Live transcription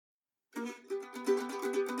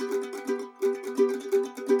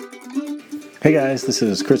Hey guys, this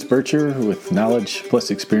is Chris Bircher with Knowledge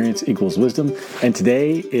plus Experience equals Wisdom, and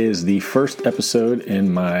today is the first episode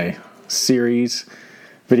in my series,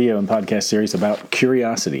 video and podcast series about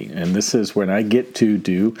curiosity, and this is when I get to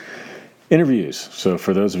do interviews. So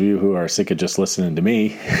for those of you who are sick of just listening to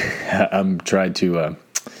me, I'm trying to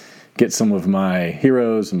get some of my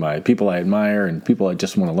heroes and my people I admire and people I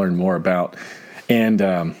just want to learn more about, and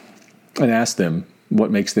ask them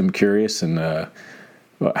what makes them curious and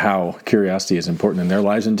how curiosity is important in their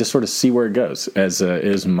lives, and just sort of see where it goes. As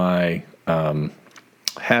is my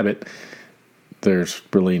habit, there's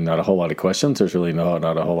really not a whole lot of questions. There's really not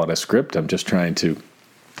a whole lot of script. I'm just trying to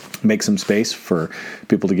make some space for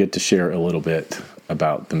people to get to share a little bit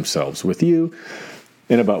about themselves with you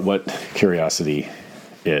and about what curiosity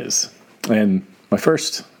is. And my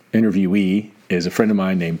first interviewee is a friend of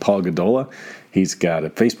mine named Paul Gadola. He's got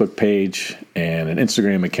a Facebook page and an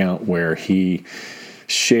Instagram account where he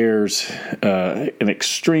shares an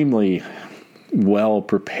extremely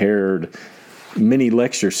well-prepared mini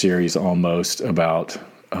lecture series almost about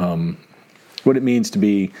what it means to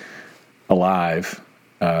be alive,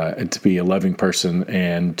 and to be a loving person,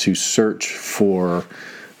 and to search for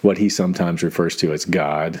what he sometimes refers to as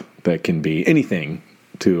God. That can be anything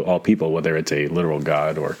to all people, whether it's a literal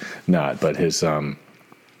God or not. But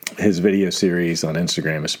his video series on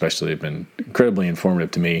Instagram especially have been incredibly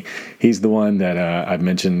informative to me. He's the one that I've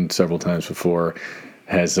mentioned several times before,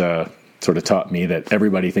 has sort of taught me that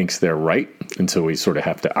everybody thinks they're right, and so we sort of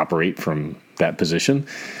have to operate from that position.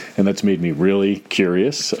 And that's made me really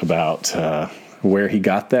curious about where he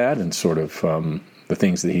got that, and sort of the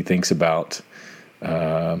things that he thinks about.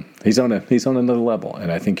 He's on another level,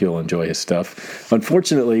 and I think you'll enjoy his stuff.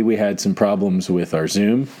 Unfortunately, we had some problems with our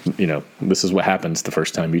Zoom. You know, this is what happens the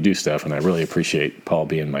first time you do stuff, and I really appreciate Paul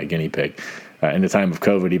being my guinea pig. In the time of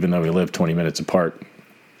COVID, even though we live 20 minutes apart,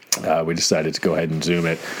 we decided to go ahead and Zoom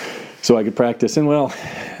it so I could practice. And well,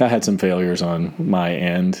 I had some failures on my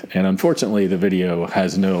end, and unfortunately, the video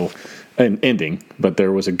has no ending, but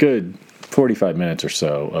there was a good 45 minutes or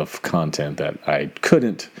so of content that I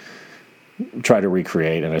couldn't try to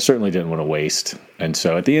recreate, and I certainly didn't want to waste. And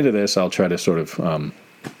so at the end of this, I'll try to sort of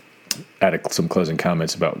add some closing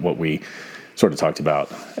comments about what we sort of talked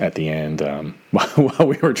about at the end while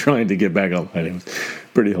we were trying to get back online. It was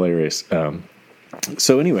pretty hilarious.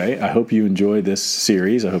 So anyway, I hope you enjoy this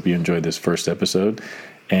series. I hope you enjoyed this first episode.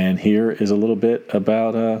 And here is a little bit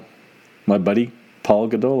about my buddy, Paul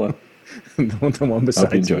Gadola. The one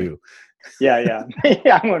beside you. Yeah.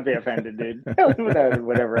 Yeah, I won't be offended, dude.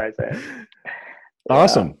 Whatever I say.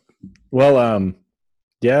 Awesome. Well,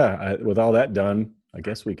 with all that done, I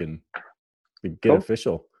guess we can get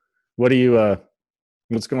official. What do you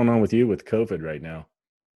what's going on with you with COVID right now?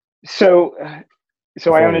 So I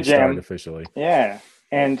own a gym officially. Yeah.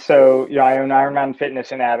 And so, I own Iron Mountain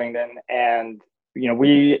Fitness in Abingdon, and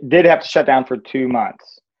we did have to shut down for 2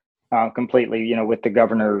 months completely, with the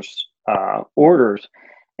governor's orders.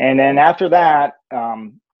 And then after that,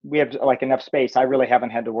 we have like enough space. I really haven't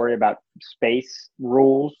had to worry about space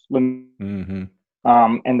rules, and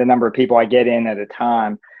the number of people I get in at a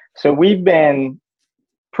time. So we've been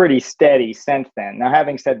pretty steady since then. Now,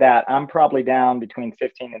 having said that, I'm probably down between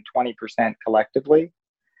 15 and 20% collectively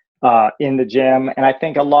in the gym. And I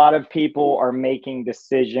think a lot of people are making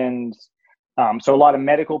decisions. So a lot of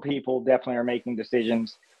medical people definitely are making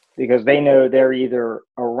decisions because they know they're either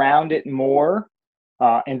around it more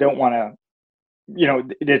and don't want to,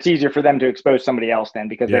 it's easier for them to expose somebody else then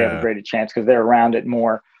because they have a greater chance because they're around it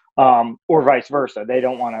more, or vice versa. They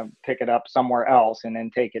don't want to pick it up somewhere else and then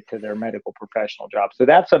take it to their medical professional job. So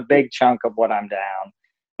that's a big chunk of what I'm down.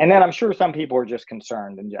 And then I'm sure some people are just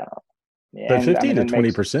concerned in general. But 15 to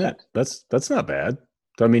 20%, that's not bad.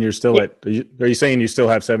 I mean, you're still are you saying you still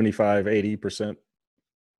have 75, 80%?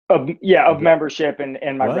 Of membership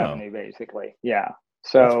and my revenue, basically. Yeah.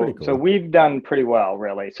 So cool. So we've done pretty well,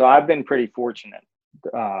 really. So I've been pretty fortunate.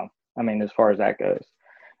 As far as that goes.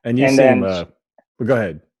 And you seem, go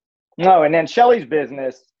ahead. No, and then Shelly's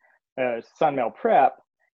business, Sunmail Prep,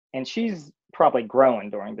 and she's probably growing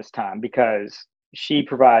during this time because she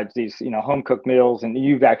provides these, home cooked meals, and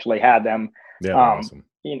you've actually had them. Yeah, awesome.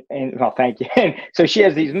 Well, thank you. And so she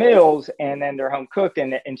has these meals, and then they're home cooked,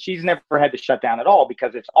 and she's never had to shut down at all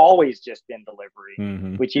because it's always just been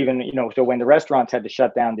delivery. Which even so when the restaurants had to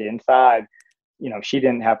shut down the inside, she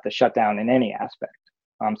didn't have to shut down in any aspect.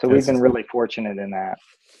 So we've been really fortunate in that.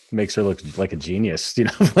 Makes her look like a genius,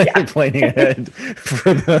 planning ahead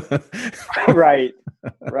for the right,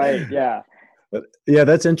 yeah. But yeah,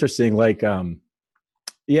 that's interesting. Like,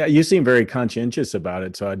 you seem very conscientious about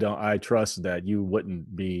it. So I trust that you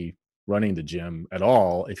wouldn't be running the gym at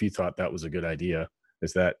all if you thought that was a good idea.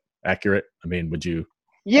 Is that accurate? I mean, would you?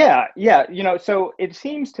 Yeah. So it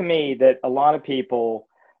seems to me that a lot of people,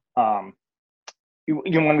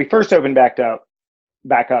 when we first opened back up,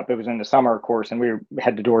 it was in the summer, of course, and we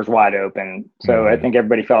had the doors wide open. So I think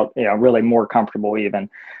everybody felt, really more comfortable even.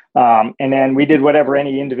 And then we did whatever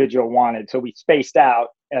any individual wanted. So we spaced out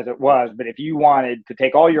as it was. But if you wanted to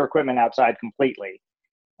take all your equipment outside completely,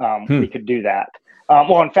 we could do that.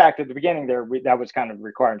 Well, in fact, at the beginning there, that was kind of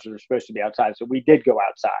required. So we were supposed to be outside. So we did go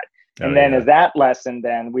outside. And then as that lessened,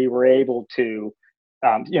 then we were able to,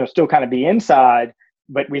 still kind of be inside,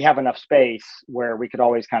 but we have enough space where we could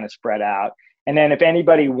always kind of spread out. And then if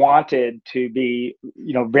anybody wanted to be,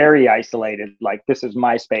 very isolated, like this is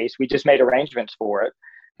my space, we just made arrangements for it.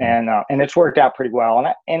 And it's worked out pretty well.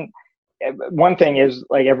 And one thing is,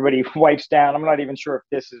 like, everybody wipes down. I'm not even sure if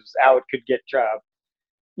this is how it could get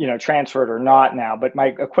transferred or not now, but my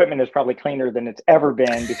equipment is probably cleaner than it's ever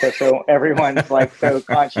been because everyone's like so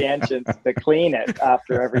conscientious to clean it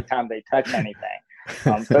after every time they touch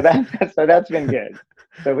anything. So that's been good.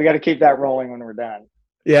 So we got to keep that rolling when we're done.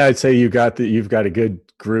 Yeah, I'd say you've got a good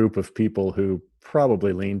group of people who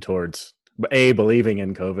probably lean towards A, believing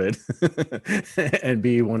in COVID and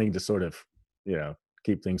B, wanting to sort of,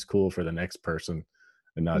 keep things cool for the next person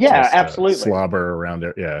and not just absolutely slobber around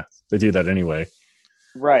it. Yeah, they do that anyway.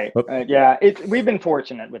 Right. We've been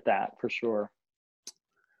fortunate with that for sure.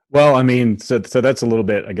 Well, I mean, so that's a little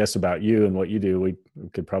bit, I guess, about you and what you do. We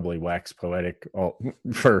could probably wax poetic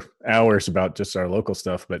for hours about just our local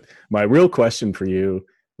stuff. But my real question for you,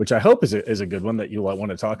 which I hope is a good one that you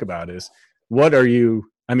want to talk about, is what are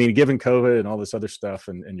you, I mean, given COVID and all this other stuff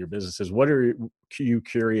and your businesses, what are you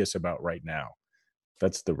curious about right now?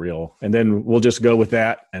 That's the real, and then we'll just go with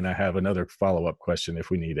that. And I have another follow-up question if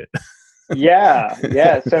we need it.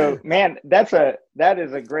 Yeah. So, man, that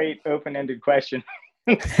is a great open-ended question.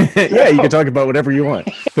 Yeah, you can talk about whatever you want.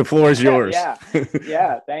 The floor is yours. Yeah.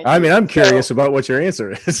 Thank you. I mean, I'm curious about what your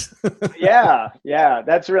answer is. Yeah.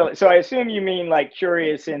 That's really, so I assume you mean like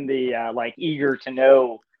curious in the like eager to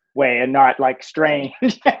know way and not like strange,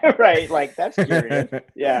 right? Like that's curious.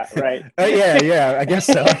 Yeah. Right. Yeah. I guess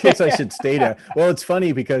so. I guess I should state that. Well, it's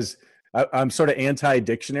funny because I'm sort of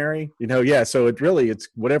anti-dictionary, Yeah. So it's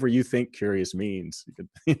whatever you think curious means.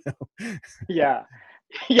 Yeah.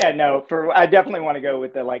 No, I definitely want to go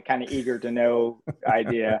with the like kind of eager to know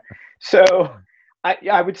idea. So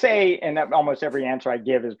I would say, and almost every answer I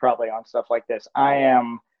give is probably on stuff like this.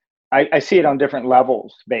 I see it on different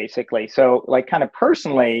levels, basically. So like kind of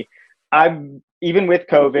personally, even with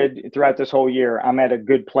COVID throughout this whole year, I'm at a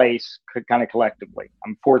good place kind of collectively.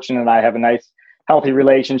 I'm fortunate I have a nice, healthy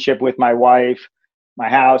relationship with my wife. My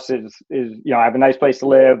house is, I have a nice place to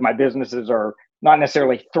live. My businesses are not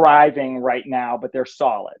necessarily thriving right now, but they're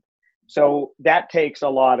solid. So that takes a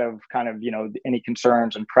lot of kind of, any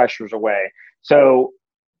concerns and pressures away. So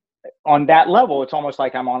on that level, it's almost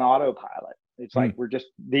like I'm on autopilot. It's like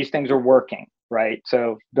these things are working, right?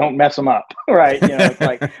 So don't mess them up, right? It's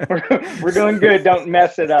like we're doing good. Don't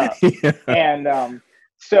mess it up. Yeah. And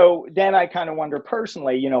so then I kind of wonder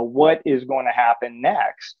personally, what is going to happen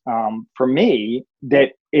next for me,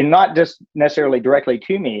 that and not just necessarily directly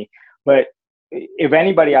to me, but if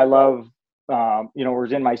anybody I love,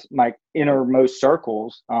 was in my innermost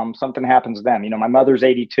circles, something happens to them. My mother's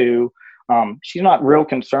 82. She's not real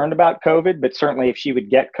concerned about COVID, but certainly if she would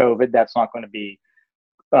get COVID, that's not going to be,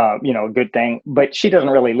 a good thing. But she doesn't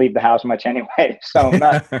really leave the house much anyway, so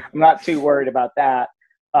I'm not too worried about that.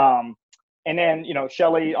 And then,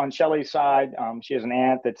 Shelly, on Shelly's side, she has an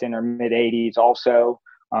aunt that's in her mid 80s also.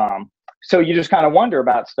 So you just kind of wonder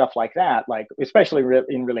about stuff like that, like especially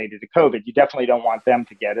related to COVID. You definitely don't want them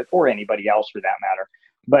to get it, or anybody else for that matter.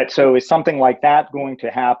 But so is something like that going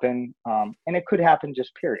to happen? And it could happen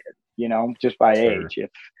just period, just by age.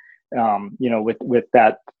 If, with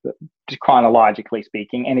that, chronologically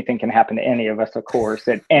speaking, anything can happen to any of us, of course,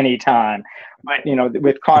 at any time. But,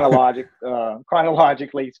 with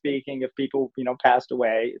chronologically speaking, if people, passed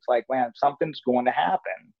away, it's like, man, something's going to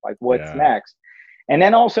happen. Like what's next? And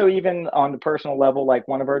then also even on the personal level, like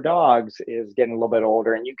one of our dogs is getting a little bit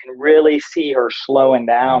older and you can really see her slowing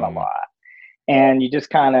down a lot. And you just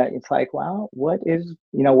kind of, it's like, well,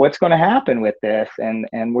 what's going to happen with this? And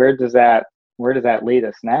where does that lead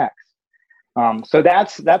us next? So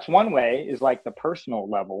that's one way, is like the personal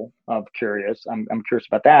level of curious. I'm curious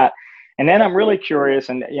about that. And then I'm really curious,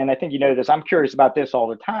 and I think this, I'm curious about this all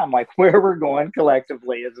the time, like where we're going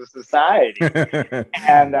collectively as a society.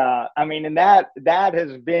 And and that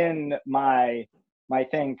has been my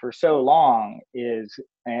thing for so long, is,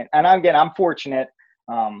 and again, I'm fortunate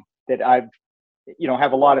that I've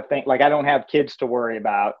have a lot of things, like I don't have kids to worry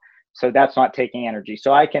about. So that's not taking energy.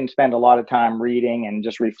 So I can spend a lot of time reading and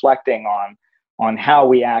just reflecting on how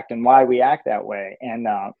we act and why we act that way. And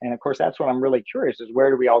of course, that's what I'm really curious is, where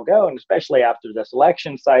do we all go? And especially after this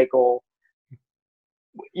election cycle,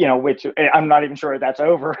 which I'm not even sure if that's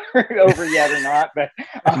over yet or not, but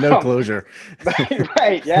no closure.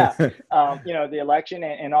 Right. Yeah. The election,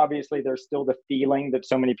 and obviously there's still the feeling that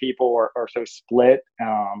so many people are so split.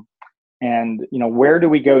 And where do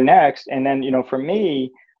we go next? And then, for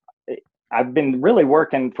me, I've been really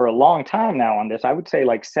working for a long time now on this. I would say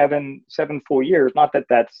like seven full years. Not that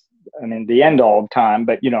that's, the end all of time,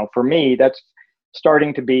 but for me, that's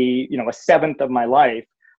starting to be, a seventh of my life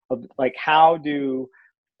of like, how do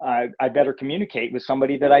I better communicate with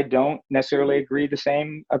somebody that I don't necessarily agree the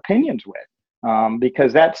same opinions with?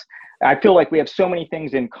 Because I feel like we have so many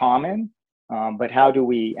things in common, but how do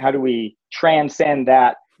we transcend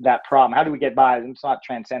that problem? How do we get by? It's not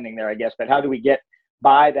transcending there, I guess, but how do we get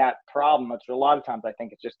by that problem? Which a lot of times I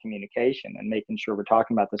think it's just communication and making sure we're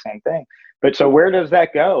talking about the same thing. But so where does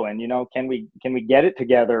that go? And can we get it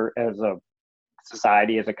together as a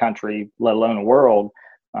society, as a country, let alone a world?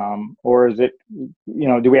 Or is it,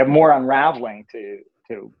 do we have more unraveling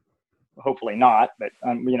to hopefully not, but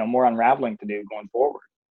more unraveling to do going forward?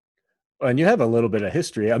 And you have a little bit of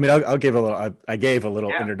history. I'll give a little. I gave a little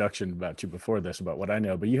Yeah. introduction about you before this, about what I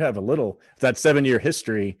know. But you have a little that 7-year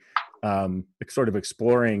history, sort of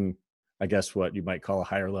exploring, I guess, what you might call a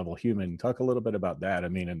higher level human. Talk a little bit about that.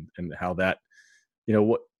 And how that,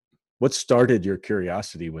 what started your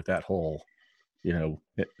curiosity with that whole,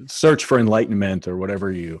 search for enlightenment or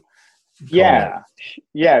whatever you. Yeah,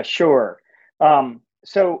 sure.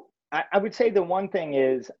 So I would say the one thing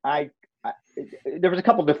is there was a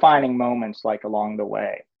couple defining moments like along the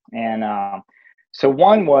way. And so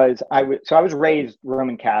one was I was raised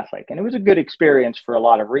Roman Catholic, and it was a good experience for a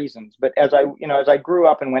lot of reasons. But as I grew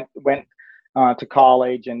up and went to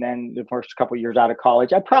college, and then the first couple of years out of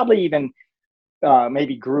college, I probably even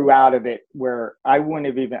maybe grew out of it, where I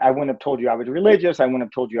wouldn't have told you I was religious. I wouldn't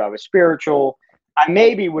have told you I was spiritual. I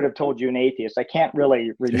maybe would have told you an atheist. I can't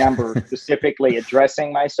really remember specifically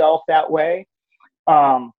addressing myself that way.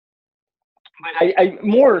 But I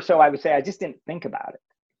more so, I would say I just didn't think about it.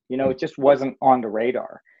 It just wasn't on the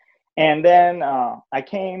radar. And then I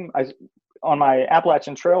was on my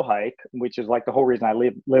Appalachian Trail hike, which is like the whole reason I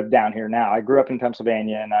live down here now. I grew up in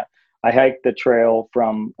Pennsylvania, and I hiked the trail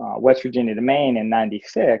from West Virginia to Maine in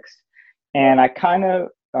 '96. And I kind of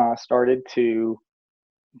started to,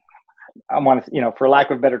 for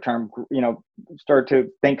lack of a better term, start to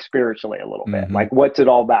think spiritually a little bit. Like, what's it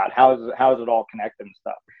all about? How is it all connected and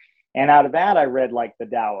stuff? And out of that, I read like the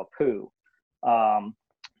Tao of Pooh.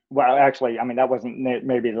 Well, actually, that wasn't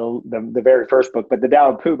maybe the very first book, but the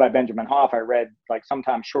Tao of Pooh by Benjamin Hoff, I read like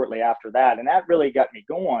sometime shortly after that. And that really got me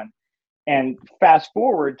going. And fast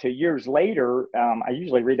forward to years later, I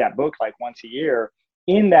usually read that book like once a year.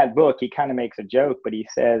 In that book, he kind of makes a joke, but he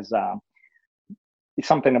says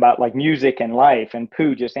something about like music and life, and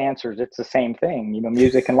Pooh just answers, it's the same thing.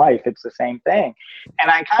 Music and life, it's the same thing.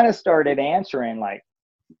 And I kind of started answering like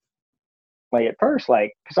at first,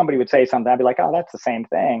 like somebody would say something, I'd be like, oh, that's the same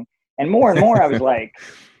thing. And more I was like,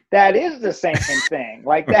 that is the same thing.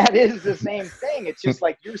 Like, that is the same thing. It's just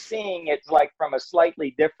like you're seeing it like from a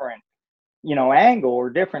slightly different, angle or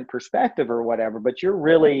different perspective or whatever, but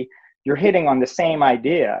you're hitting on the same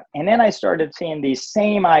idea. And then I started seeing these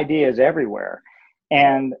same ideas everywhere.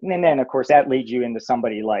 And then of course that leads you into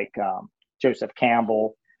somebody like Joseph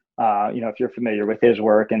Campbell, if you're familiar with his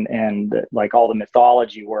work and like all the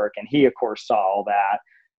mythology work, and he of course saw all that.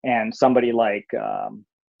 And somebody like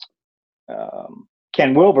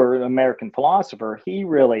Ken Wilber, the American philosopher, he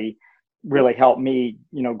really helped me,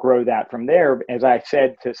 grow that from there. As I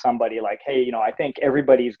said to somebody like, hey, I think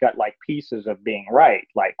everybody's got like pieces of being right.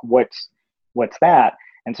 Like what's that?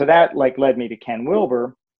 And so that like led me to Ken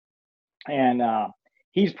Wilber. And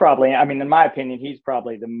he's probably, in my opinion, he's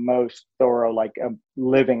probably the most thorough, like a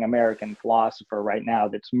living American philosopher right now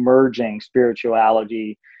that's merging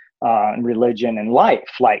spirituality and religion and life.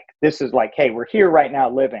 Like, this is like, hey, we're here right now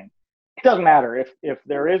living. It doesn't matter if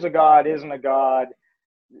there is a God, isn't a God,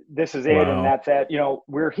 this is it. Wow. And that's it.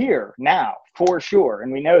 We're here now for sure.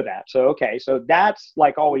 And we know that. So, okay. So that's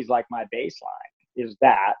like always like my baseline is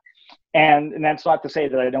that. And that's not to say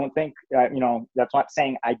that I don't think, that's not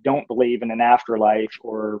saying I don't believe in an afterlife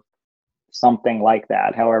or something like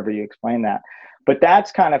that, however you explain that. But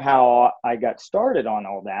that's kind of how I got started on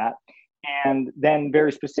all that. And then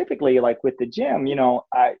very specifically, like with the gym,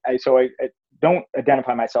 I don't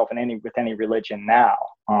identify myself with any religion now.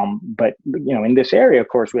 But, in this area, of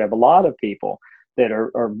course, we have a lot of people that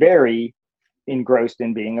are very engrossed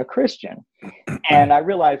in being a Christian. And I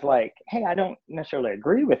realized, like, hey, I don't necessarily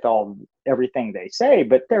agree with everything they say,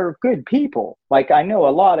 but they're good people. Like, I know a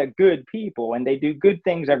lot of good people, and they do good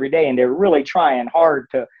things every day, and they're really trying hard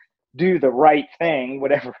to do the right thing,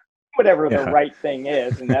 whatever the right thing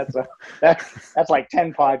is. And that's like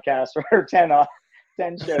 10 podcasts or 10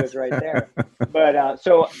 shows right there. But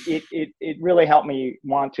so it really helped me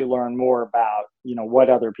want to learn more about, what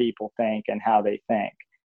other people think and how they think.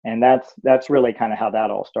 And that's really kind of how that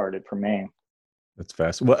all started for me. That's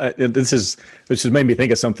fast. Well, this has made me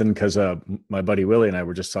think of something, because my buddy Willie and I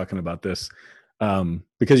were just talking about this,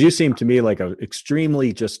 because you seem to me like an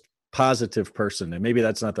extremely just positive person, and maybe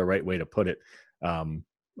that's not the right way to put it.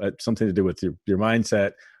 Something to do with your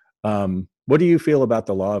mindset. What do you feel about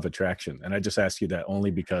the law of attraction? And I just ask you that only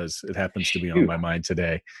because it happens to be on my mind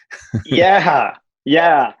today. Yeah.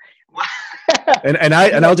 And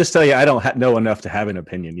I'll just tell you, I don't know enough to have an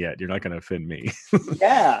opinion yet. You're not going to offend me.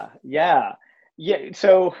 Yeah.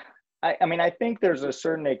 So, I mean, I think there's a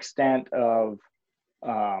certain extent of,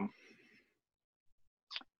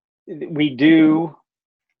 we do.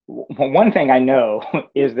 One thing I know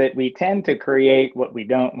is that we tend to create what we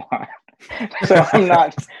don't want. So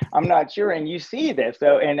I'm not sure. And you see this.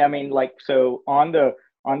 So, and I mean, like, so on the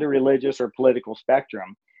religious or political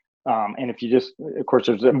spectrum, and if you just, of course,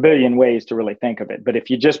 there's a billion ways to really think of it, but if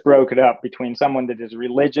you just broke it up between someone that is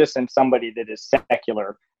religious and somebody that is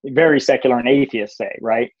secular, very secular and atheist, say,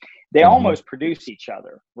 right, they almost produce each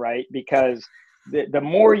other, right? Because the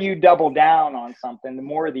more you double down on something, the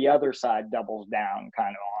more the other side doubles down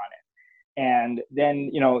kind of on it. And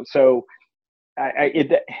then, so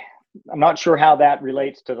I'm not sure how that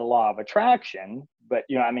relates to the law of attraction, but,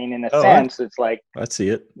 I mean, in a sense, it's like, I see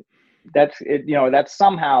it. That's it, that's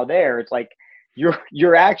somehow there. It's like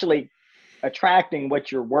you're actually attracting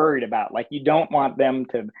what you're worried about. Like, you don't want them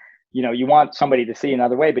to, you want somebody to see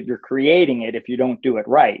another way, but you're creating it if you don't do it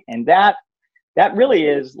right. And that really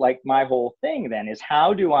is like my whole thing then, is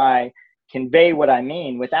how do I convey what I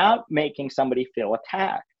mean without making somebody feel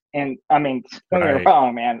attacked? And I mean, don't get me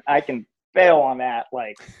wrong, man, I can fail on that,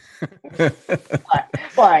 like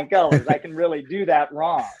flying colors. I can really do that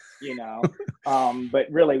wrong, but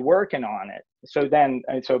really working on it. So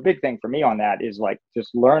a big thing for me on that is like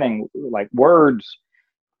just learning, like words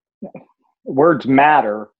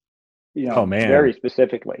matter, very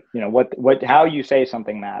specifically, how you say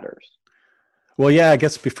something matters. Well, yeah, I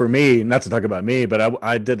guess for me, not to talk about me, but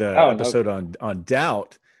I did an episode on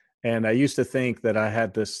doubt. And I used to think that I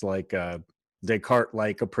had this like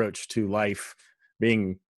Descartes-like approach to life,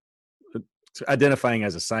 being identifying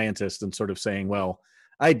as a scientist and sort of saying, well,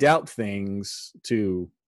 I doubt things to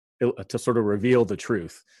sort of reveal the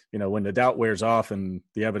truth. When the doubt wears off and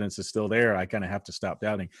the evidence is still there, I kind of have to stop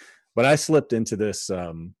doubting. But I slipped into this,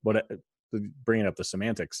 bringing up the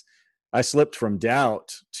semantics, I slipped from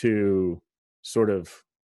doubt to sort of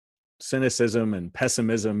cynicism and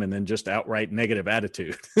pessimism, and then just outright negative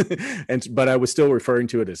attitude. But I was still referring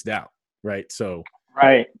to it as doubt. Right. So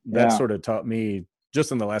that sort of taught me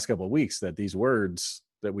just in the last couple of weeks that these words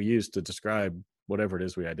that we use to describe whatever it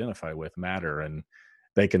is we identify with matter. And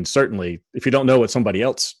they can certainly, if you don't know how somebody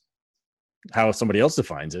else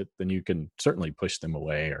defines it, then you can certainly push them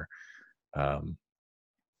away or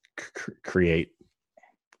create,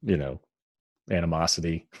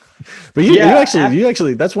 animosity. But you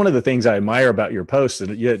actually, that's one of the things I admire about your posts,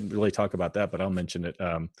 and you didn't really talk about that, but I'll mention it,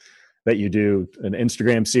 that you do an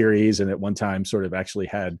Instagram series, and at one time sort of actually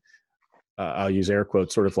had, I'll use air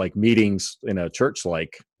quotes, sort of like meetings in a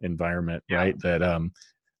church-like environment, right?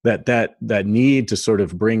 That need to sort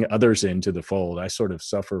of bring others into the fold. I sort of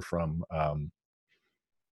suffer from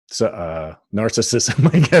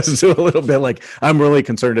narcissism, I guess, to a little bit. Like, I'm really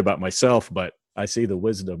concerned about myself, but I see the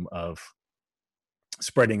wisdom of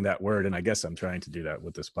spreading that word, and I guess I'm trying to do that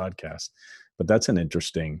with this podcast. But that's an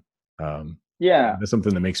interesting, that's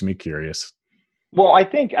something that makes me curious. Well, I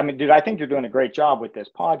think you're doing a great job with this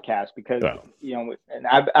podcast, because and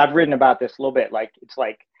I've written about this a little bit. Like, it's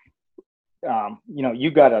like,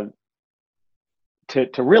 you got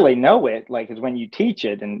to really know it, like, is when you teach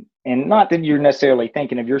it, and not that you're necessarily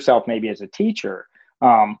thinking of yourself maybe as a teacher,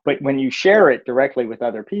 but when you share it directly with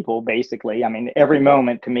other people, basically, I mean, every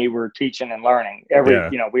moment to me, we're teaching and learning.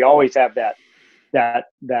 We always have that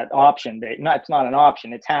option. It's not an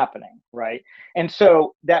option, it's happening, right? And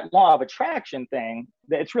so that law of attraction thing,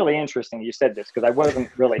 it's really interesting you said this, because I wasn't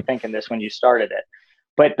really thinking this when you started it.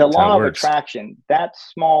 But the law of attraction, that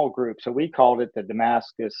small group, so we called it the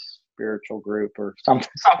Damascus Spiritual Group or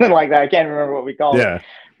something like that. I can't remember what we called it.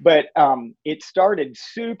 But it started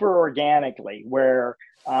super organically, where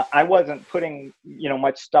I wasn't putting,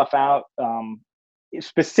 much stuff out,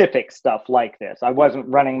 specific stuff like this. I wasn't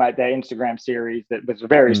running the Instagram series that was a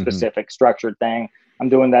very specific structured thing. I'm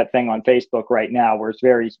doing that thing on Facebook right now where it's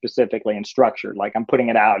very specifically and structured. Like I'm putting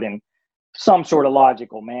it out in some sort of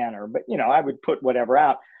logical manner, but I would put whatever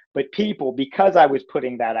out. But people, because I was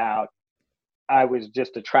putting that out, I was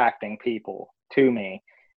just attracting people to me,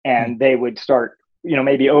 and they would start,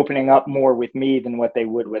 maybe opening up more with me than what they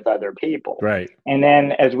would with other people. Right. And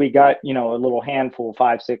then as we got, a little handful,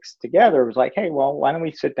 5, 6 together, it was like, hey, well, why don't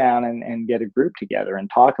we sit down and get a group together and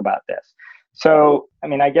talk about this? So, I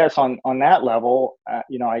mean, I guess on that level,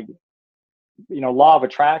 law of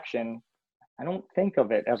attraction, I don't think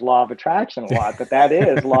of it as law of attraction a lot, but that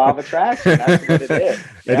is law of attraction. That's what it is.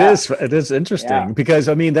 Yeah. It is interesting because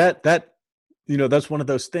I mean, that that's one of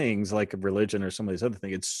those things like religion or some of these other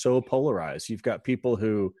things. It's so polarized. You've got people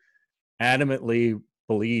who adamantly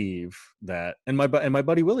believe that, and my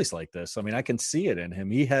buddy Willie's like this. I mean, I can see it in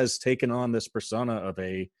him. He has taken on this persona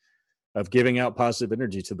of giving out positive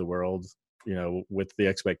energy to the world, with the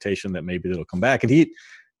expectation that maybe it'll come back. And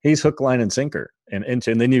he's hook, line, and sinker. And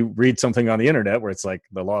then you read something on the internet where it's like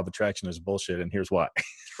the law of attraction is bullshit, and here's why.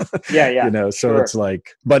 Yeah. So It's like,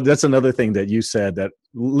 but that's another thing that you said that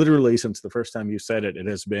literally since the first time you said it, it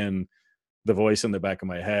has been the voice in the back of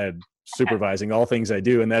my head supervising all things I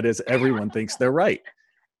do. And that is everyone thinks they're right.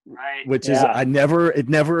 Right. Which is, it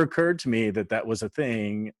never occurred to me that was a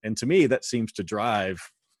thing. And to me, that seems to drive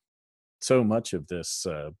so much of this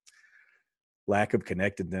lack of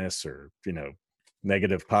connectedness or,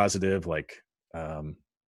 negative, positive, like, and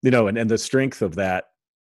the strength of that,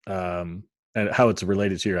 and how it's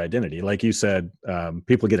related to your identity. Like you said,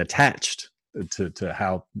 people get attached to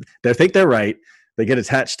how they think they're right. They get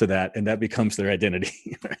attached to that, and that becomes their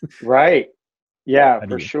identity. Right. Yeah,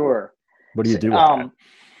 for sure. What do you do with that?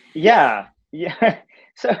 Yeah.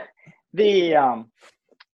 So the, I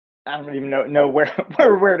don't even know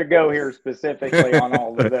where to go here specifically on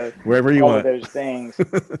all of those, wherever you want of those things.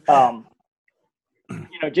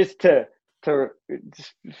 Just to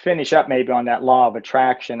just finish up maybe on that law of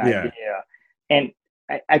attraction idea. And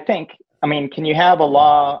I think, I mean, can you have a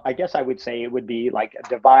law? I guess I would say it would be like a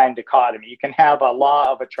divine dichotomy. You can have a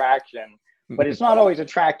law of attraction, but it's not always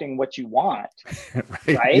attracting what you want.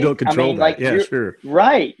 Right? You don't control that. Yeah, sure.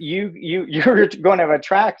 Right. You're going to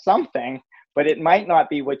attract something, but it might not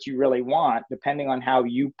be what you really want, depending on how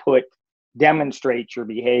you demonstrate your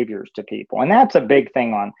behaviors to people. And that's a big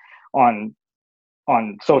thing on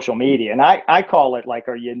social media. And I call it like,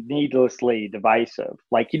 are you needlessly divisive?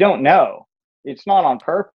 Like, you don't know. It's not on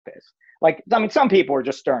purpose. Like, I mean, some people are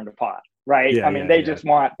just stirring the pot, right? They just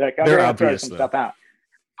want, like, they're going to throw some stuff out.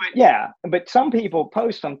 But some people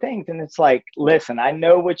post some things and it's like, listen, I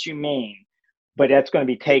know what you mean, but that's going to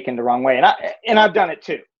be taken the wrong way. And I've done it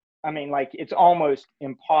too. I mean, like, it's almost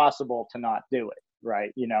impossible to not do it,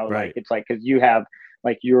 right? Right. Like, it's like, because you have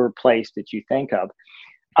like your place that you think of.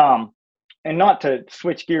 And not to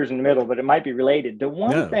switch gears in the middle, but it might be related. The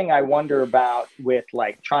one thing I wonder about with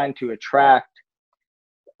like trying to attract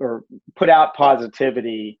or put out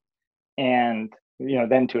positivity and,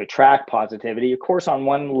 then to attract positivity, of course, on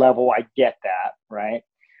one level, I get that, right?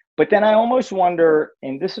 But then I almost wonder,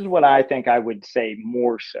 and this is what I think I would say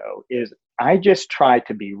more so, is I just try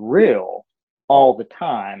to be real all the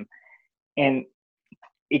time. And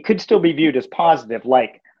it could still be viewed as positive.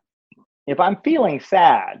 Like, if I'm feeling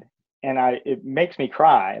sad, and it makes me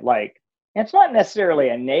cry, like, it's not necessarily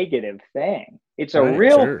a negative thing. It's a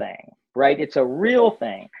real thing, right? It's a real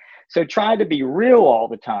thing. So try to be real all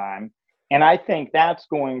the time. And I think that's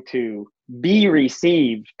going to be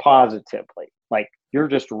received positively. Like, you're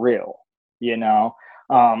just real,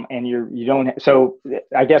 and you don't. So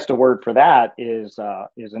I guess the word for that is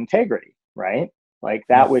integrity, right? Like,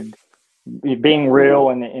 that would, being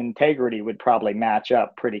real and integrity would probably match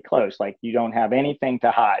up pretty close. Like, you don't have anything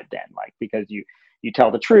to hide then, like, because you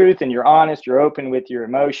tell the truth and you're honest, you're open with your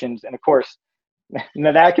emotions. And of course,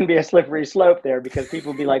 that can be a slippery slope there, because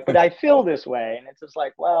people be like, but I feel this way. And it's just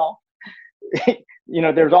like, well,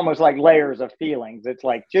 there's almost like layers of feelings. It's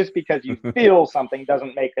like, just because you feel something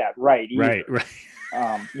doesn't make that right either.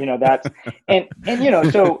 Right. That's, and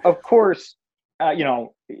so of course, I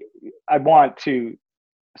want to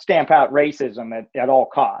stamp out racism at all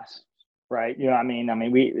costs, right?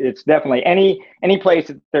 It's definitely any place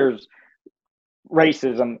that there's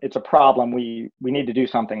racism, it's a problem. We need to do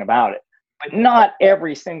something about it. But not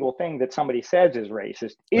every single thing that somebody says is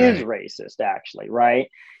racist actually, right?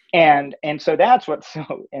 And so that's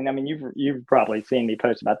and you've probably seen me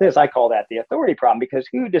post about this. I call that the authority problem, because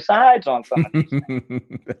who decides on some of these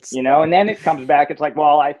things? And then it comes back, it's like,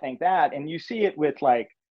 well, I think that. And you see it with like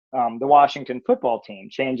the Washington football team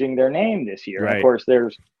changing their name this year. Right. And of course,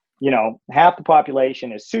 there's, half the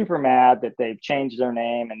population is super mad that they've changed their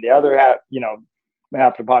name, and the other half,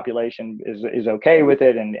 half the population is okay with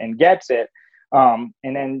it and gets it. And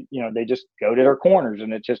then, they just go to their corners,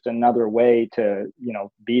 and it's just another way to,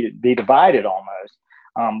 be divided almost.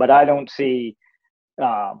 But I don't see,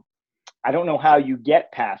 I don't know how you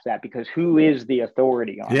get past that, because who is the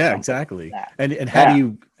authority on exactly like that? And how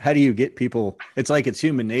do you get people? It's like it's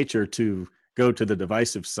human nature to go to the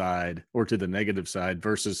divisive side or to the negative side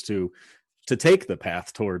versus to take the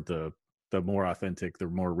path toward the more authentic, the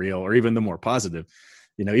more real, or even the more positive,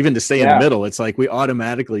 even to stay in the middle. It's like we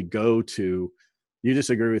automatically go to, you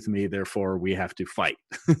disagree with me, therefore we have to fight,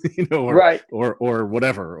 or, right. or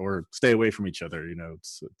whatever, or stay away from each other.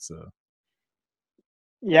 It's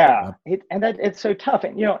so tough.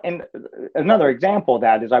 And, and another example of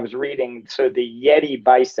that is I was reading, so the Yeti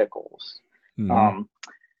bicycles, mm-hmm. I'm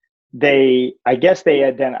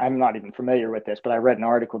not even familiar with this, but I read an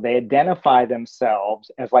article. They identify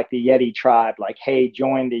themselves as like the Yeti tribe, like, hey,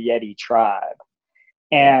 join the Yeti tribe.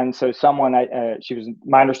 And so someone,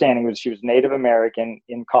 my understanding was she was Native American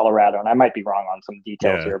in Colorado, and I might be wrong on some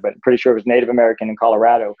details here, but I'm pretty sure it was Native American in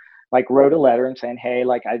Colorado, like wrote a letter and saying, hey,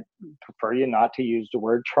 like, I prefer you not to use the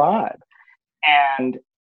word tribe. And,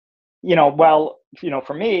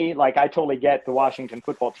 for me, like, I totally get the Washington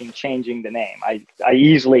football team changing the name. I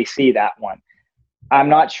easily see that one. I'm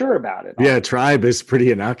not sure about it. Yeah, tribe is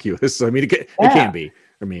pretty innocuous. I mean, it can be.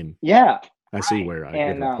 I mean, I see where I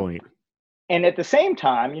get her point. And at the same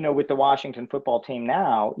time, with the Washington football team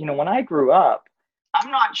now, when I grew up,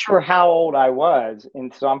 I'm not sure how old I was.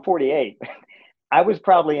 And so I'm 48. I was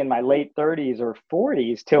probably in my late 30s or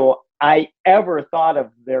 40s till I ever thought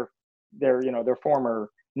of their former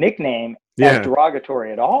nickname as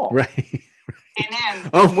derogatory at all. Right. And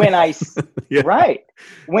then when I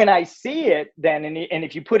see it, then, and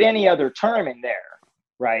if you put any other term in there,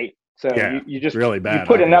 right? So you just really bad, you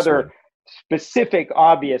put another specific,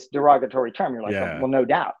 obvious derogatory term, you're like, well, no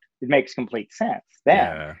doubt. It makes complete sense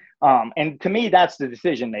then. And to me, that's the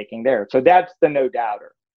decision making there. So that's the no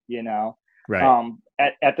doubter, Right.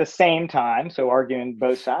 At the same time, so arguing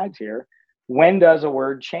both sides here, when does a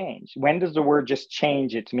word change? When does the word just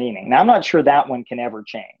change its meaning? Now, I'm not sure that one can ever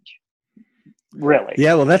change. Really?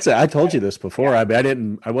 Yeah, well, I told you this before. I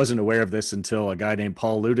wasn't aware of this until a guy named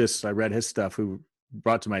Paul Ludis, I read his stuff, who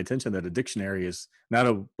brought to my attention that a dictionary is not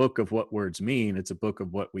a book of what words mean. It's a book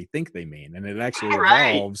of what we think they mean. And it actually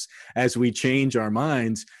evolves as we change our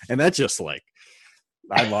minds. And that's just like,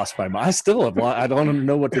 I lost my mind. I still have I don't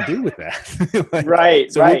know what to do with that.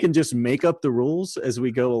 So we can just make up the rules as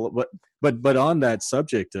we go. But on that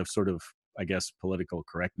subject of sort of, I guess, political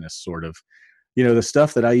correctness, sort of, the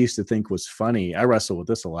stuff that I used to think was funny, I wrestle with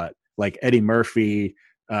this a lot, like Eddie Murphy,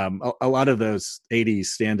 a lot of those 80s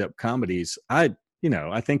stand-up comedies. I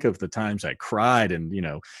think of the times I cried and,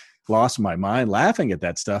 lost my mind laughing at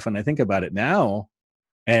that stuff. And I think about it now,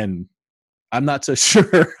 and I'm not so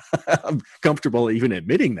sure I'm comfortable even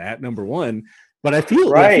admitting that, number one, but I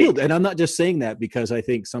feel, and I'm not just saying that because I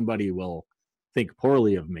think somebody will think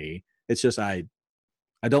poorly of me. It's just, I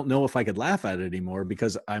don't know if I could laugh at it anymore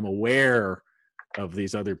because I'm aware of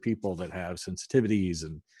these other people that have sensitivities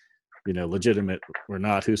and, legitimate or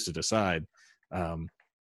not, who's to decide.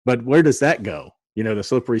 But where does that go? The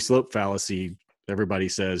slippery slope fallacy, everybody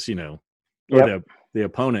says, or the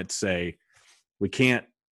opponents say, we can't,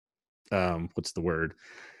 what's the word,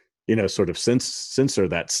 sort of censor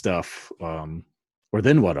that stuff. Or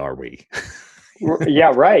then what are we?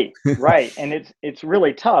 Right. And it's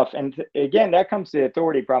really tough. And again, that comes to the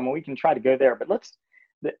authority problem. We can try to go there, but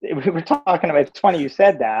we were talking about, it's funny you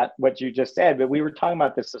said that, what you just said, but we were talking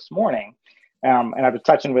about this morning. And I was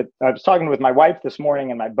talking with my wife this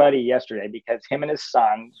morning and my buddy yesterday, because him and his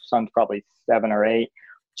son's probably 7 or 8,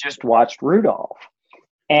 just watched Rudolph.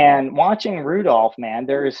 And watching Rudolph, man,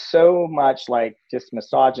 there is so much like just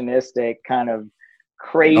misogynistic kind of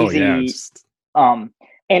crazy.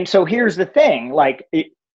 And so here's the thing, like,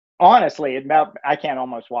 honestly, I can't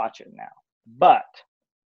almost watch it now, but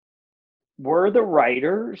were the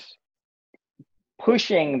writers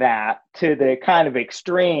pushing that to the kind of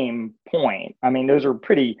extreme point? I mean, those are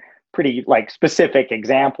pretty like specific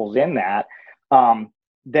examples in that, but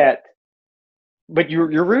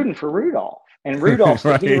you're rooting for Rudolph, and Rudolph's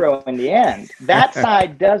the hero in the end. That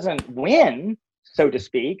side doesn't win, so to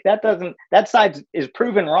speak. That side is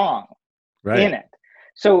proven wrong in it.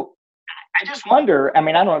 So I just wonder, I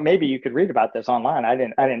mean, I don't know, maybe you could read about this online. I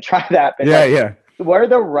didn't try that, but were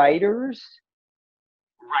the writers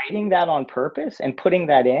writing that on purpose and putting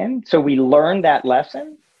that in so we learn that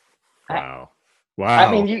lesson? Wow. Wow.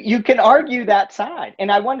 I mean, you can argue that side.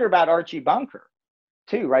 And I wonder about Archie Bunker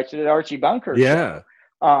too, right? So the Archie Bunker show,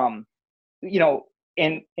 you know,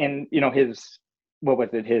 and you know, his, what was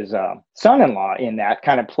it, his son-in-law in that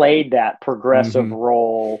kind of played that progressive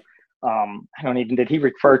role. I don't even, did he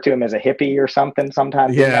refer to him as a hippie or something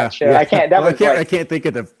sometimes in that show? I can't, that well, was I can't think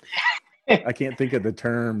of the I can't think of the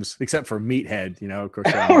terms except for meathead, you know, of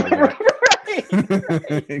course. Right.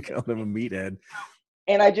 They called him a meathead.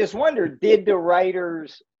 And I just wondered, did the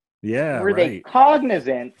writers, were they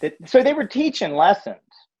cognizant that, so they were teaching lessons.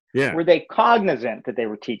 Yeah. Were they cognizant that they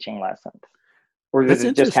were teaching lessons? Or is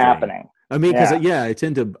it just happening? I mean, because I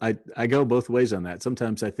tend to, I go both ways on that.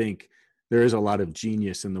 Sometimes I think there is a lot of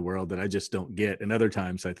genius in the world that I just don't get. And other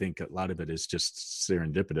times I think a lot of it is just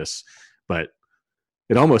serendipitous. But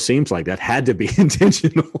it almost seems like that had to be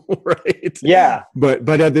intentional, right? Yeah. But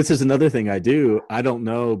this is another thing I do. I don't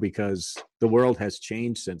know, because the world has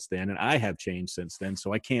changed since then, and I have changed since then.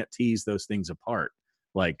 So I can't tease those things apart.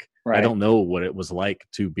 Like, I don't know what it was like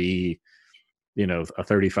to be, you know, a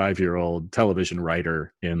 35-year-old television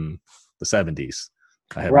writer in the 70s.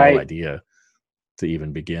 I have no idea to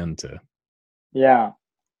even begin to. Yeah.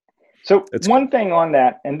 So one thing on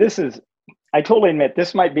that, and this is, I totally admit,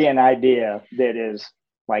 this might be an idea that is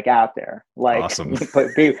like out there. Like, awesome.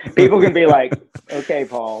 People can be like, okay,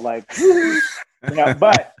 Paul, like, you know,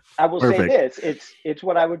 but I will say this, it's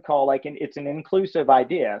what I would call like it's an inclusive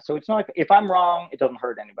idea. So it's not, if I'm wrong, it doesn't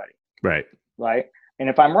hurt anybody. Right. Right. And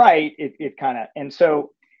if I'm right, it kind of, and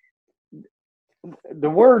so the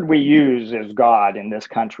word we use is God in this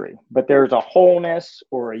country, but there's a wholeness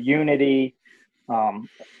or a unity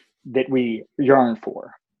that we yearn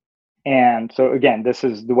for. And so again, this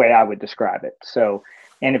is the way I would describe it. So,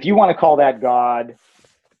 and if you want to call that God,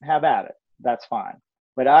 have at it. That's fine.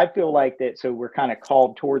 But I feel like that, so we're kind of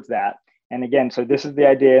called towards that. And again, so this is the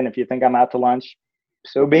idea. And if you think I'm out to lunch,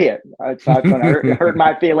 so be it. It's not going to hurt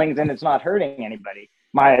my feelings, and it's not hurting anybody.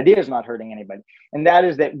 My idea is not hurting anybody. And that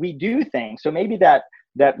is that we do things. So maybe that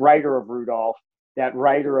writer of Rudolph, that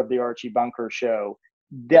writer of the Archie Bunker show,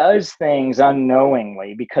 does things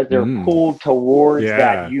unknowingly because they're pulled towards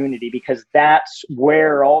that unity, because that's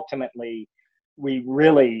where ultimately we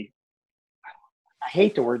really, I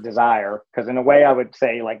hate the word desire, because in a way I would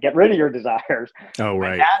say, like, get rid of your desires. Oh,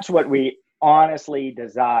 right. But that's what we honestly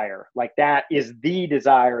desire. Like, that is the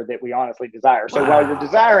desire that we honestly desire. So while you're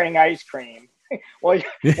desiring ice cream, while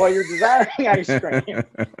you're desiring ice cream,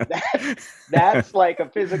 that's like a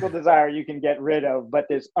physical desire you can get rid of, but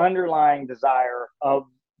this underlying desire of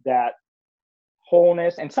that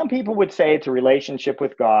wholeness. And some people would say it's a relationship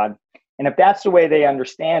with God. And if that's the way they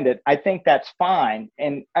understand it, I think that's fine.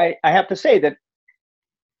 And I have to say that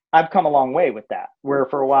I've come a long way with that, where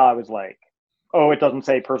for a while I was like, oh, it doesn't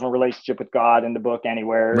say personal relationship with God in the book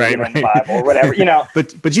anywhere, right, in the Bible or whatever, you know.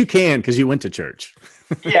 But you can, because you went to church.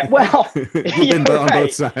 Yeah, well, you've been on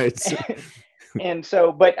both sides. And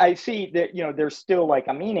so, but I see that, you know, there's still like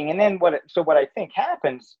a meaning. And then what I think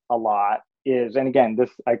happens a lot is, and again,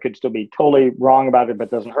 this, I could still be totally wrong about it,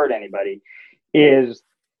 but doesn't hurt anybody, is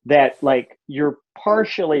that like you're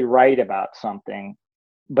partially right about something,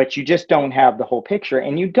 but you just don't have the whole picture,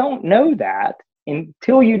 and you don't know that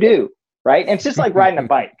until you do. Right. And it's just like riding a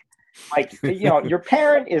bike. Like, you know, your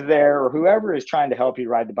parent is there, or whoever is trying to help you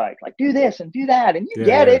ride the bike, like, do this and do that. And you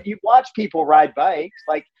get it. You watch people ride bikes.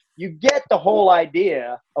 Like, you get the whole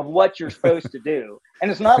idea of what you're supposed to do.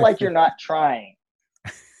 And it's not like you're not trying.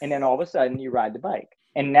 And then all of a sudden you ride the bike,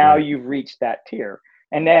 and now you've reached that tier.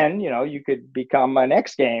 And then, you know, you could become an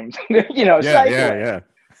X Games, you know, cyclist,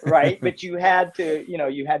 right? But you had to, you know,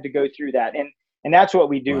 you had to go through that. And that's what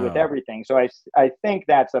we do with everything. So I think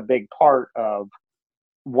that's a big part of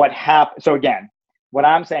what happened. So again, what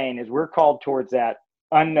I'm saying is we're called towards that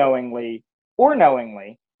unknowingly or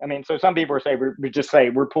knowingly. I mean, so some people say, we just say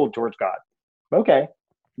we're pulled towards God. Okay,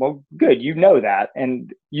 well, good. You know that,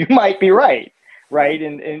 and you might be right,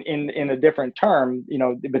 in a different term, you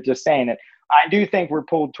know, but just saying it. I do think we're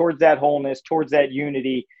pulled towards that wholeness, towards that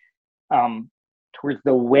unity, towards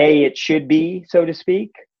the way it should be, so to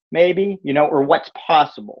speak. Maybe, you know, or what's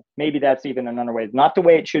possible. Maybe that's even another way. Not the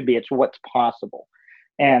way it should be, it's what's possible.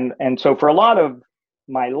 And so for a lot of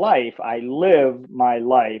my life, I live my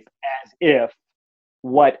life as if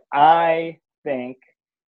what I think,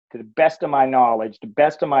 to the best of my knowledge, the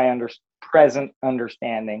best of my present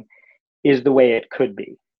understanding, is the way it could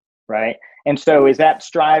be, right? And so is that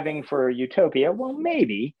striving for utopia? Well,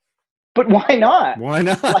 maybe. But why not? Why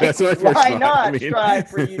not? Like, That's what why not strive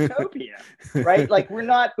for utopia, right? Like, we're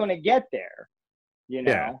not going to get there, you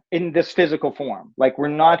know, in this physical form. Like, we're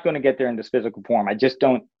not going to get there in this physical form. I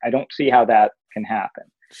don't see how that can happen.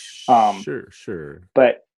 Sure.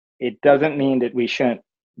 But it doesn't mean that we shouldn't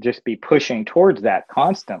just be pushing towards that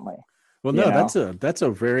constantly. Well, no, that's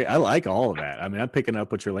a very, I like all of that. I mean, I'm picking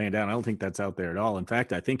up what you're laying down. I don't think that's out there at all. In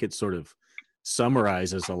fact, I think it sort of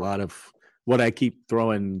summarizes a lot of what I keep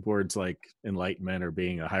throwing words like enlightenment or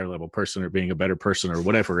being a higher level person or being a better person or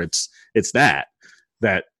whatever. It's that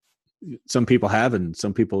some people have and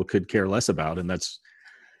some people could care less about. And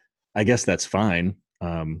I guess that's fine.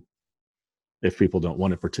 If people don't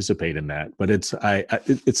want to participate in that, but it's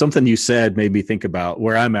something you said made me think about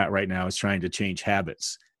where I'm at right now is trying to change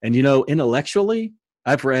habits. And, intellectually,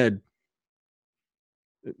 I've read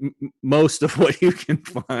most of what you can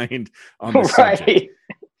find on the subject.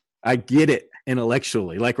 I get it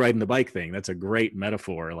intellectually, like riding the bike thing. That's a great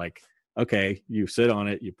metaphor. Like, okay, you sit on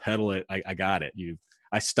it, you pedal it. I got it.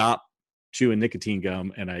 I stop chewing nicotine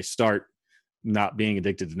gum and I start not being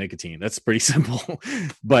addicted to nicotine. That's pretty simple.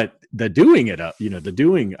 But the doing it up,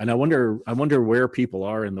 and I wonder where people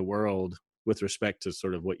are in the world with respect to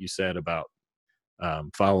sort of what you said about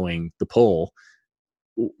following the poll,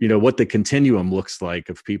 what the continuum looks like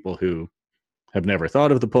of people who have never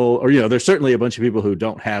thought of the poll, or, there's certainly a bunch of people who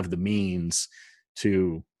don't have the means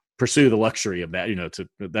to pursue the luxury of that,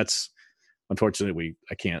 that's unfortunately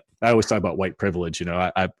I always talk about white privilege,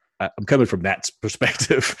 I'm coming from that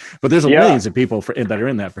perspective, but there's millions of people that are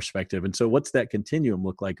in that perspective. And so what's that continuum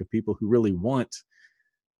look like of people who really want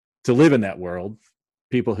to live in that world,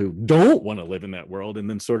 people who don't want to live in that world, and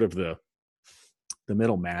then sort of the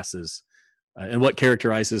middle masses, and what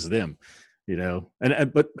characterizes them,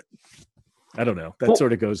 but I don't know. That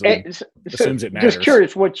sort of goes on, assumes it matters. Just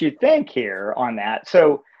curious what you think here on that.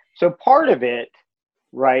 So part of it,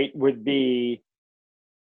 right, would be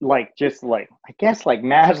I guess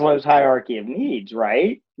Maslow's hierarchy of needs,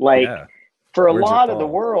 right? For a lot of the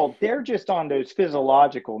world, they're just on those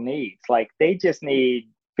physiological needs. Like they just need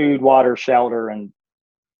food, water, shelter, and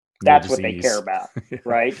that's what they care about,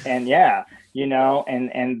 right? And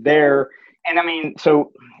and I mean,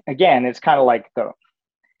 so again, it's kind of like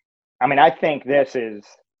I think this is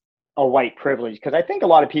a white privilege, because I think a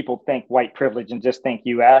lot of people think white privilege and just think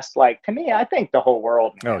US. Like, to me, I think the whole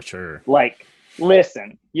world, man. Oh, sure.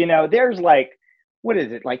 Listen, there's what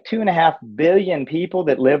is it, 2.5 billion people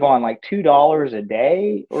that live on $2 a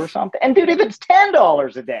day or something. And dude, if it's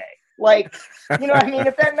 $10 a day,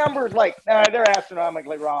 if that number is they're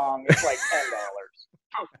astronomically wrong, it's $10.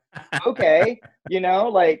 Okay.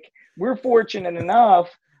 We're fortunate enough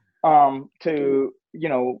to,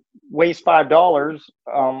 waste $5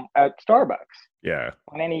 at Starbucks. Yeah.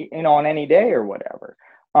 On any day or whatever.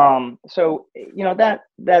 So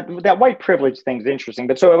that white privilege thing's interesting.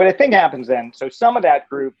 But so what I think happens then, so some of that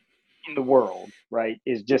group in the world, right,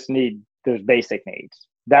 is just need those basic needs.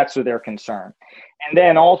 That's what they're concerned. And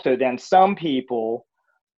then also some people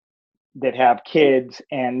that have kids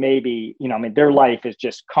and maybe, their life is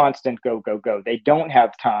just constant go, go, go. They don't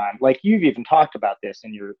have time. Like you've even talked about this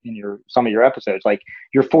in your some of your episodes. Like,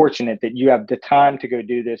 you're fortunate that you have the time to go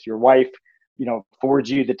do this. Your wife,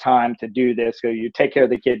 affords you the time to do this. So you take care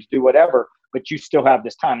of the kids, do whatever, but you still have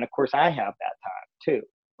this time. And of course I have that time too,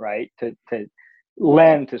 right? To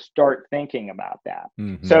start thinking about that.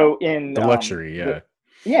 Mm-hmm. So in the luxury,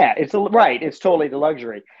 it's totally the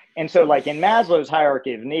luxury. And so in Maslow's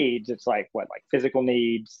hierarchy of needs, it's physical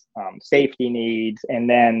needs, safety needs, and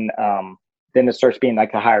then it starts being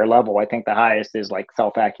a higher level. I think the highest is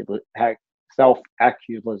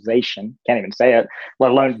self-actualization. Can't even say it,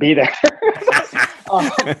 let alone be there.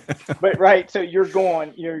 But right, so you're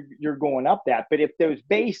going up that. But if those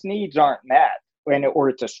base needs aren't met, or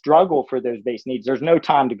it's a struggle for those base needs, there's no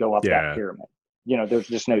time to go up that pyramid. There's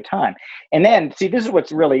just no time. And then see, this is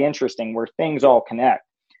what's really interesting, where things all connect.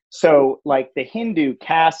 So the Hindu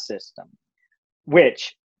caste system,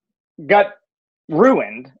 which got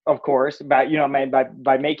ruined, of course, by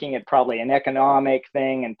making it probably an economic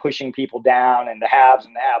thing and pushing people down, and the haves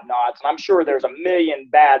and the have-nots. And I'm sure there's a million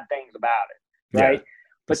bad things about it, right? Yeah,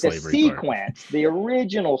 but the sequence, the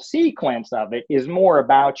original sequence of it is more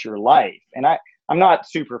about your life. And I'm not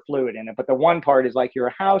super fluid in it, but the one part is you're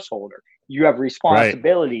a householder. You have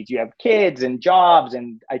responsibilities, you have kids and jobs,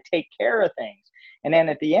 and I take care of things. And then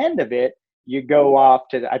at the end of it, you go off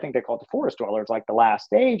to, I think they call it the forest dwellers, the last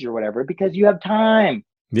stage or whatever, because you have time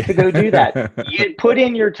to go do that. You put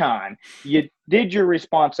in your time, you did your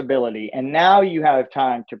responsibility, and now you have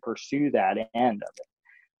time to pursue that end of it.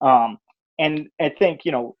 And I think,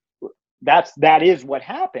 that is what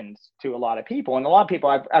happens to a lot of people. And a lot of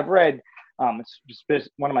people I've read, one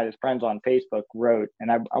of my friends on Facebook wrote,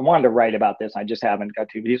 and I wanted to write about this, I just haven't got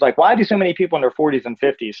to, but he's like, why do so many people in their 40s and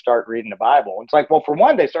 50s start reading the Bible? It's well, for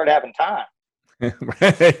one, they start having time.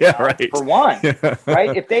 Yeah, right. For one, Yeah.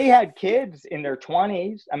 right? If they had kids in their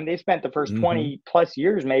 20s, I mean, they spent the first 20 plus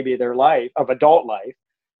years maybe of their life, of adult life,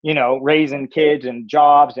 raising kids and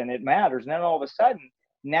jobs, and it matters. And then all of a sudden,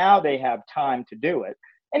 now they have time to do it.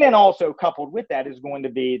 And then also coupled with that is going to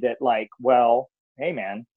be that, like, well, hey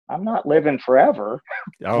man, I'm not living forever.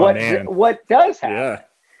 Oh man. What does happen? Yeah.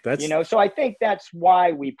 That's So I think that's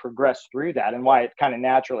why we progress through that, and why it's kind of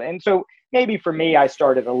natural. And so maybe for me, I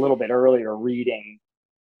started a little bit earlier reading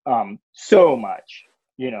so much,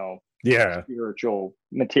 yeah. spiritual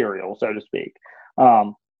material, so to speak.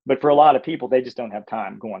 But for a lot of people, they just don't have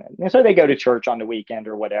time going in. And so they go to church on the weekend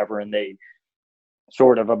or whatever, and they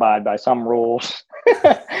sort of abide by some rules.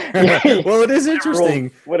 Well, it is interesting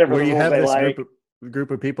whatever where the you rules have they this like.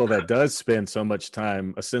 group of people that does spend so much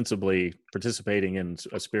time ostensibly participating in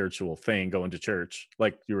a spiritual thing, going to church.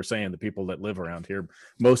 Like you were saying, the people that live around here,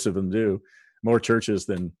 most of them do more churches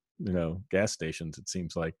than, gas stations, it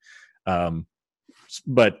seems like.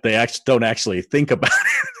 But they don't actually think about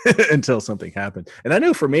it until something happened. And I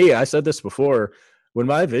know for me, I said this before, when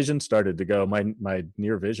my vision started to go, my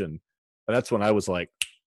near vision, that's when I was like,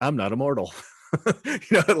 I'm not immortal.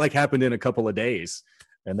 It like happened in a couple of days.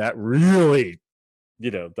 And that really,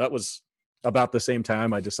 that was about the same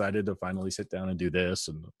time I decided to finally sit down and do this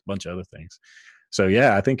and a bunch of other things. So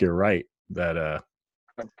yeah, I think you're right that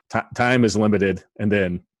time is limited, and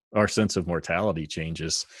then our sense of mortality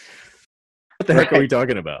changes. What the heck are we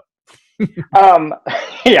talking about?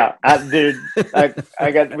 Yeah, dude,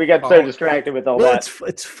 we got so distracted with all that.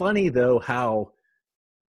 It's funny though how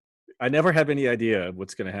I never have any idea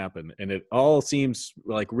what's going to happen, and it all seems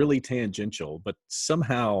like really tangential, but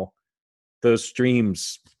somehow those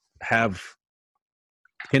streams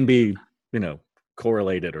can be,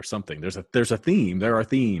 correlated or something. There's a theme. There are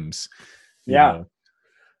themes. Yeah.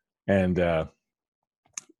 And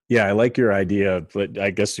yeah, I like your idea, but I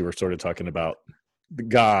guess you were sort of talking about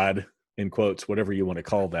God, in quotes, whatever you want to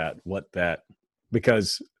call that,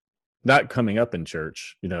 because not coming up in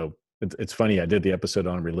church, it's funny. I did the episode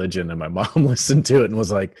on religion, and my mom listened to it and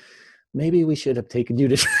was like, maybe we should have taken you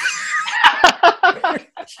to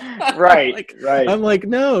right. I'm like,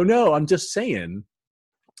 no, I'm just saying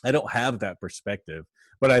I don't have that perspective.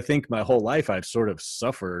 But I think my whole life I've sort of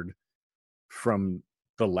suffered from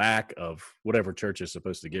the lack of whatever church is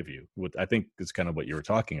supposed to give you. I think is kind of what you were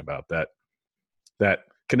talking about, that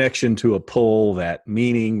connection to a pull, that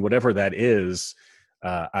meaning, whatever that is.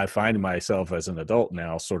 I find myself as an adult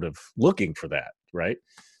now sort of looking for that, right?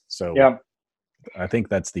 So yeah. I think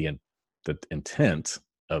that's the intent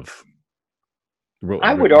of what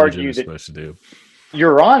I would argue is that supposed to do.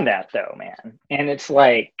 You're on that though, man. And it's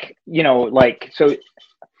like,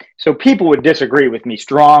 so people would disagree with me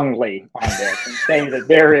strongly on this and say that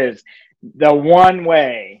there is the one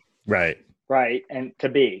way, right, and to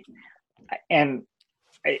be, and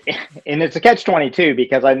it's a catch-22,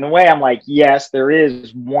 because in the way I'm like, yes, there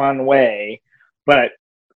is one way, but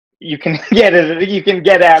you can get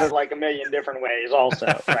at it like a million different ways also,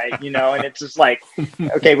 right? And it's just like,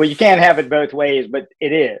 okay, well, you can't have it both ways, but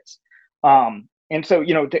it is. And so,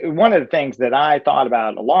 one of the things that I thought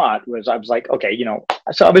about a lot was, I was like, okay,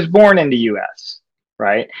 so I was born in the U.S.,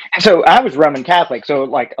 right? And so I was Roman Catholic. So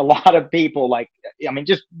like a lot of people,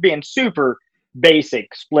 just being super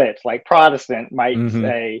basic splits, like Protestant might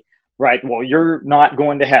say, right, well, you're not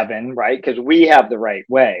going to heaven, right? Because we have the right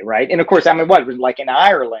way, right? And of course, what was like in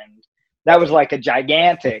Ireland, that was like a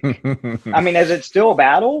gigantic, is it still a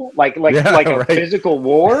battle? Like a physical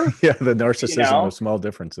war? Yeah, the narcissism of small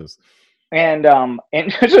differences. And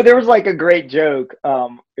so there was like a great joke.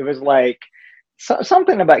 It was like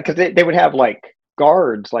something about, because they would have like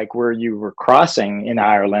guards, like where you were crossing in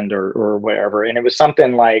Ireland or wherever. And it was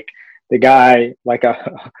something like the guy, like a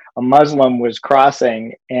Muslim, was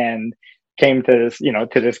crossing and came to this,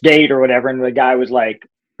 to this gate or whatever. And the guy was like,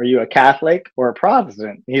 are you a Catholic or a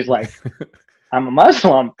Protestant? He's like, I'm a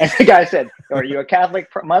Muslim. And the guy said, are you a Catholic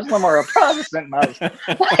Muslim or a Protestant Muslim?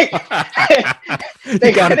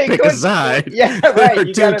 They got to pick a side. Yeah, right.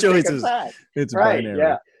 You got two choices. It's right. binary.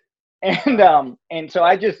 Yeah. And so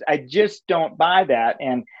I just don't buy that.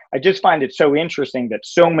 And I just find it so interesting that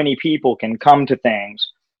so many people can come to things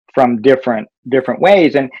from different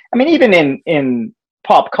ways. And even in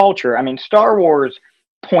pop culture, Star Wars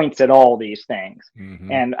points at all these things.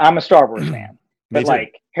 And I'm a Star Wars fan. But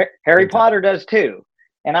like Harry Potter does too.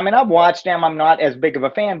 And I've watched them. I'm not as big of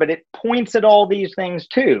a fan, but it points at all these things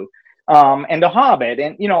too. And The Hobbit,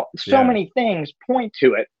 and so many things point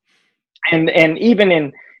to it. And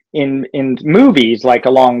even in movies, like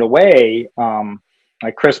along the way,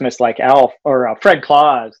 like Christmas, like Alf or Fred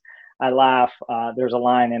Claus, I laugh. There's a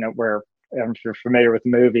line in it where I'm sure familiar with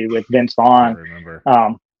the movie with Vince I Vaughn. remember.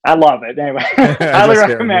 I love it anyway. I Highly just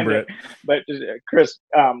can't recommend remember it. But Chris,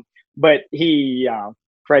 but he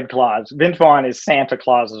Fred Claus. Vince Vaughn is Santa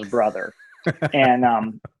Claus's brother, and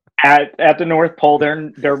at the North Pole,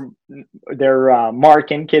 they're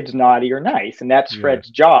marking kids naughty or nice, and that's Fred's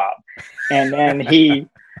job. And then he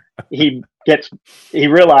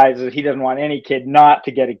realizes he doesn't want any kid not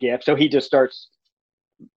to get a gift, so he just starts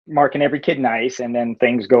marking every kid nice, and then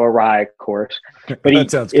things go awry, of course. But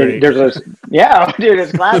That sounds great. There's this, yeah, dude,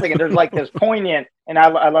 it's classic, and there's like this poignant, and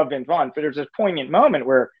I love Vince Vaughn, but there's this poignant moment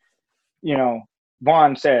where,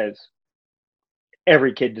 Vaughn says,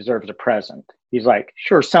 every kid deserves a present. He's like,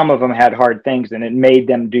 sure, some of them had hard things and it made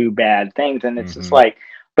them do bad things. And it's just like,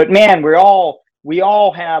 but man, we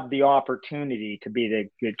all have the opportunity to be the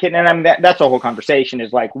good kid. And I mean, that's the whole conversation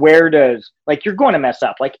is like, you're going to mess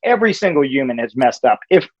up. Like every single human has messed up,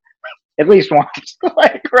 if at least once,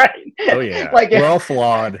 like, right. Oh yeah. Like we're all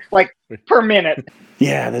flawed. Like per minute.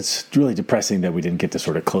 Yeah, that's really depressing that we didn't get to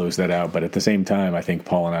sort of close that out. But at the same time, I think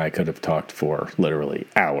Paul and I could have talked for literally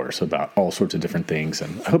hours about all sorts of different things.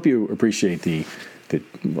 And I hope you appreciate the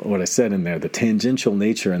what I said in there, the tangential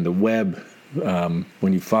nature and the web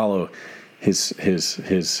when you follow his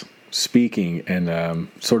speaking and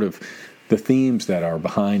sort of the themes that are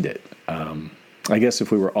behind it. I guess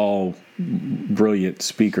if we were all brilliant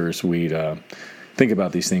speakers, we'd think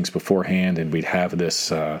about these things beforehand, and we'd have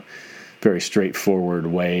this very straightforward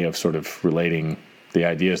way of sort of relating the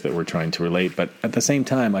ideas that we're trying to relate. But at the same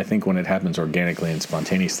time, I think when it happens organically and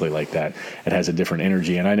spontaneously like that, it has a different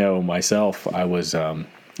energy. And I know myself, I was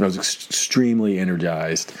extremely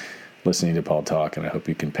energized listening to Paul talk, and I hope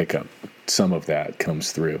you can pick up some of that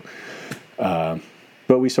comes through. But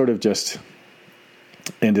we sort of just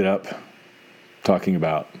ended up talking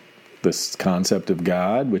about this concept of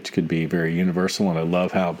God, which could be very universal. And I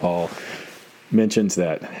love how Paul mentions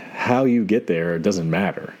that how you get there doesn't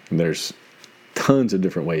matter. And there's tons of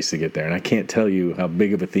different ways to get there. And I can't tell you how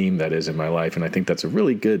big of a theme that is in my life. And I think that's a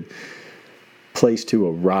really good place to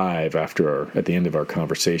arrive at the end of our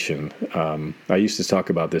conversation. I used to talk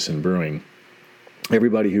about this in brewing.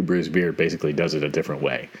 Everybody who brews beer basically does it a different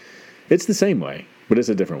way. It's the same way, but it's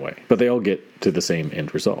a different way. But they all get to the same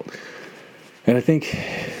end result. And I think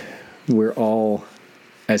we're all,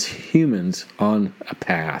 as humans, on a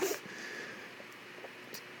path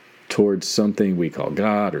towards something we call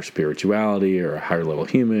God or spirituality or a higher level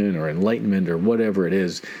human or enlightenment or whatever it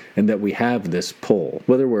is, and that we have this pull,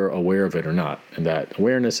 whether we're aware of it or not. And that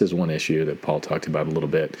awareness is one issue that Paul talked about a little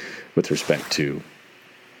bit with respect to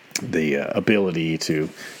the ability to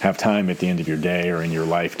have time at the end of your day or in your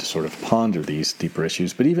life to sort of ponder these deeper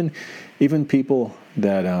issues. But even people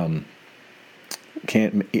that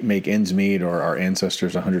can't make ends meet, or our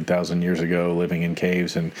ancestors 100,000 years ago living in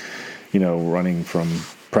caves and running from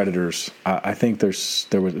predators, I think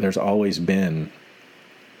there's always been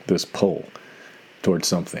this pull towards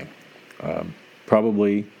something,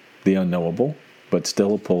 probably the unknowable, but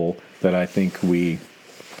still a pull that I think we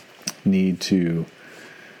need to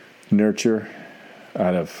nurture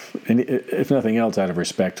out of, if nothing else, out of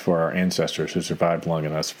respect for our ancestors who survived long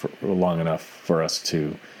enough for us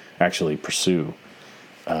to actually pursue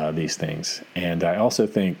these things. And I also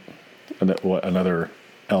think another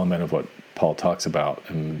element of what Paul talks about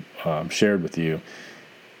and shared with you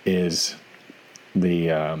is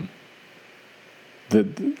that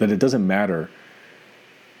it doesn't matter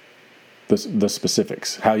the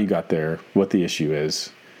specifics, how you got there, what the issue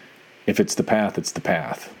is. If it's the path, it's the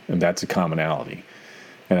path, and that's a commonality.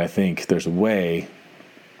 And I think there's a way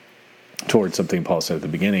towards something Paul said at the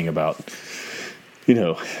beginning about,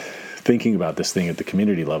 thinking about this thing at the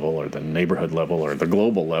community level or the neighborhood level or the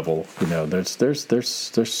global level. There's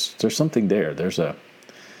something there. There's a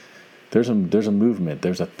movement.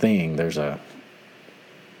 There's a thing. There's a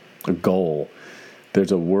goal.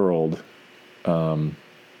 There's a world, a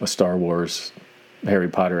Star Wars, Harry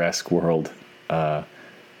Potter-esque world that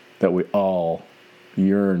we all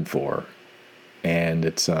yearn for, and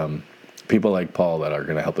it's people like Paul that are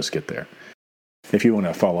going to help us get there. If you want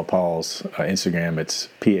to follow Paul's Instagram, it's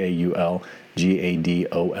PaulGadola,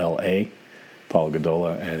 Paul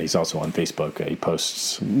Gadola, and he's also on Facebook. He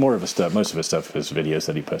posts most of his stuff is videos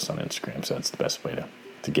that he posts on Instagram, so that's the best way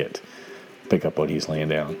to pick up what he's laying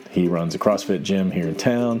down. He runs a CrossFit gym here in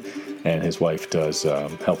town, and his wife does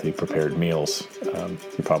healthy prepared meals.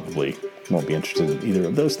 You probably won't be interested in either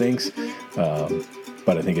of those things,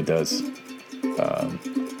 but I think it does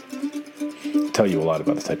tell you a lot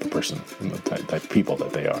about the type of person and the type of people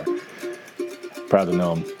that they are. Proud to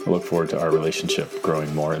know them. I look forward to our relationship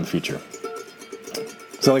growing more in the future.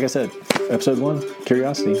 So like I said, episode 1,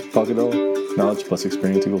 Curiosity, Paul Gadola. Knowledge plus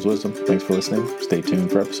experience equals wisdom. Thanks for listening. Stay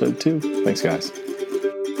tuned for episode 2. Thanks, guys.